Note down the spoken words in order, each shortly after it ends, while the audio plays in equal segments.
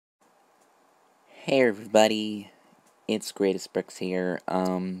Hey everybody, it's Greatest Bricks here.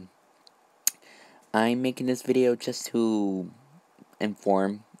 I'm making this video just to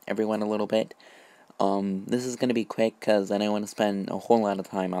inform everyone a little bit. This is gonna be quick because I don't want to spend a whole lot of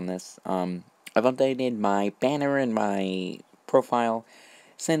time on this. I've updated my banner and my profile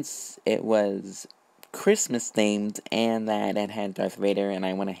since it was Christmas themed and that it had Darth Vader, and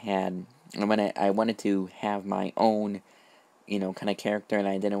I wanted to have my own, kind of character, and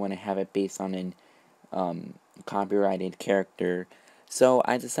I didn't want to have it based on an copyrighted character. So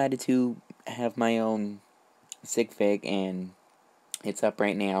I decided to have my own sig fig, and it's up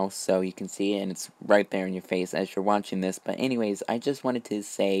right now, so you can see it, and it's right there in your face as you're watching this. But anyways, I just wanted to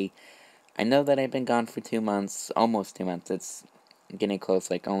say, I know that I've been gone for 2 months, almost 2 months. It's getting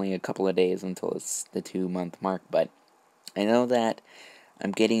close, like only a couple of days until it's the 2-month mark, but I know that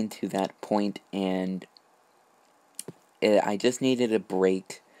I'm getting to that point, and I just needed a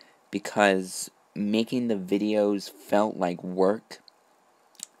break because making the videos felt like work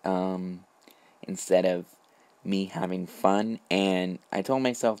instead of me having fun, and I told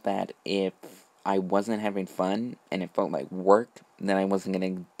myself that if I wasn't having fun and it felt like work, then I wasn't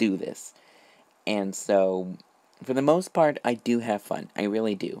going to do this. And so for the most part, I do have fun. I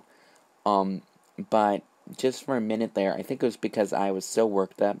really do. But just for a minute there, I think it was because I was so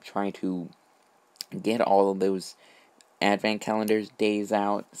worked up trying to get all of those advent calendars days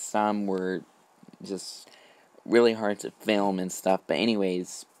out. Some were just really hard to film and stuff. But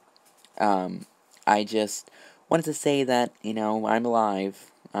anyways, I just wanted to say that, I'm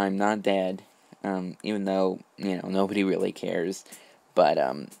alive. I'm not dead. Even though, nobody really cares. But,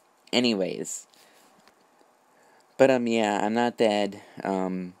 anyways. But, yeah, I'm not dead.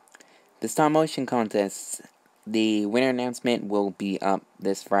 The stop motion contest, the winner announcement will be up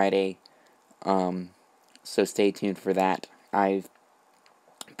this Friday. So stay tuned for that. I've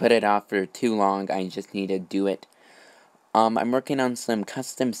put it off for too long. I just need to do it. I'm working on some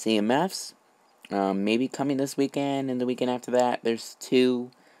custom CMFs. Maybe coming this weekend and the weekend after that. There's 2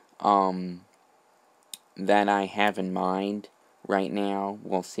 that I have in mind right now.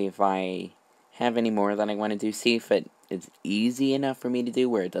 We'll see if I have any more that I want to do. See if it is easy enough for me to do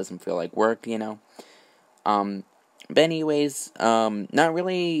where it doesn't feel like work, But anyways, not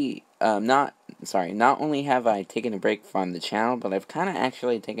only have I taken a break from the channel, but I've kind of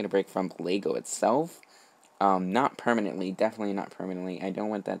actually taken a break from LEGO itself. Not permanently, definitely not permanently. I don't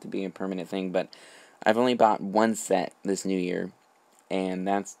want that to be a permanent thing, but I've only bought 1 set this new year, and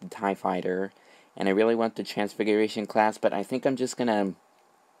that's the TIE Fighter, and I really want the Transfiguration class, but I think I'm just gonna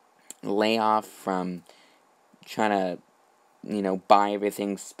lay off from trying to, buy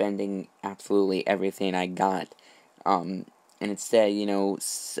everything, spending absolutely everything I got, and instead,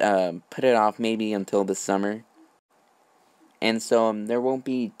 put it off maybe until the summer. And so there won't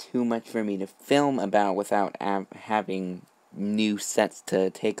be too much for me to film about without having new sets to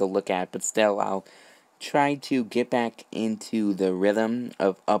take a look at. But still, I'll try to get back into the rhythm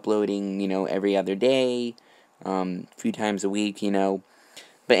of uploading, every other day, a few times a week, But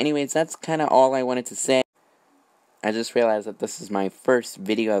anyways, that's kind of all I wanted to say. I just realized that this is my first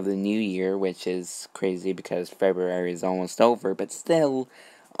video of the new year, which is crazy because February is almost over. But still,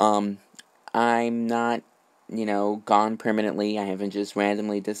 I'm not gone permanently. I haven't just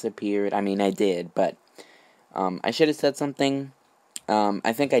randomly disappeared. I mean, I did, but, I should have said something.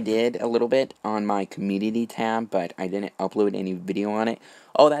 I think I did a little bit on my community tab, but I didn't upload any video on it.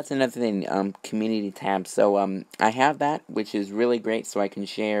 Oh, that's another thing, community tab. So, I have that, which is really great, so I can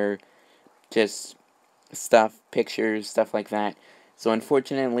share just stuff, pictures, stuff like that. So,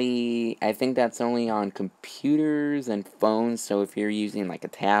 unfortunately, I think that's only on computers and phones, so if you're using, like, a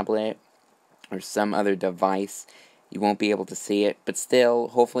tablet or some other device, you won't be able to see it. But still,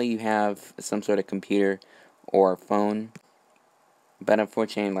 hopefully you have some sort of computer or phone. But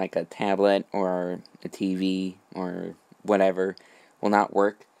unfortunately, like a tablet or a TV or whatever will not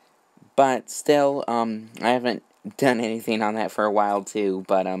work. But still, I haven't done anything on that for a while too.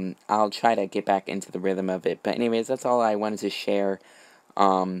 But I'll try to get back into the rhythm of it. But anyways, that's all I wanted to share.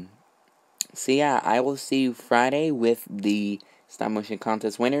 So yeah, I will see you Friday with the stop motion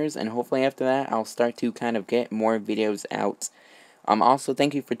contest winners, and hopefully after that I'll start to kind of get more videos out. Also,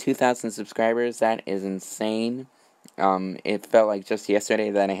 thank you for 2,000 subscribers. That is insane. It felt like just yesterday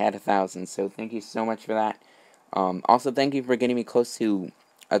that I had 1,000, so thank you so much for that. Also, thank you for getting me close to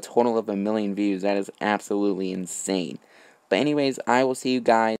a total of 1 million views. That is absolutely insane. But anyways, I will see you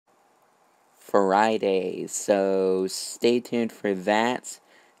guys Friday, so stay tuned for that.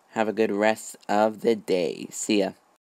 Have a good rest of the day. See ya.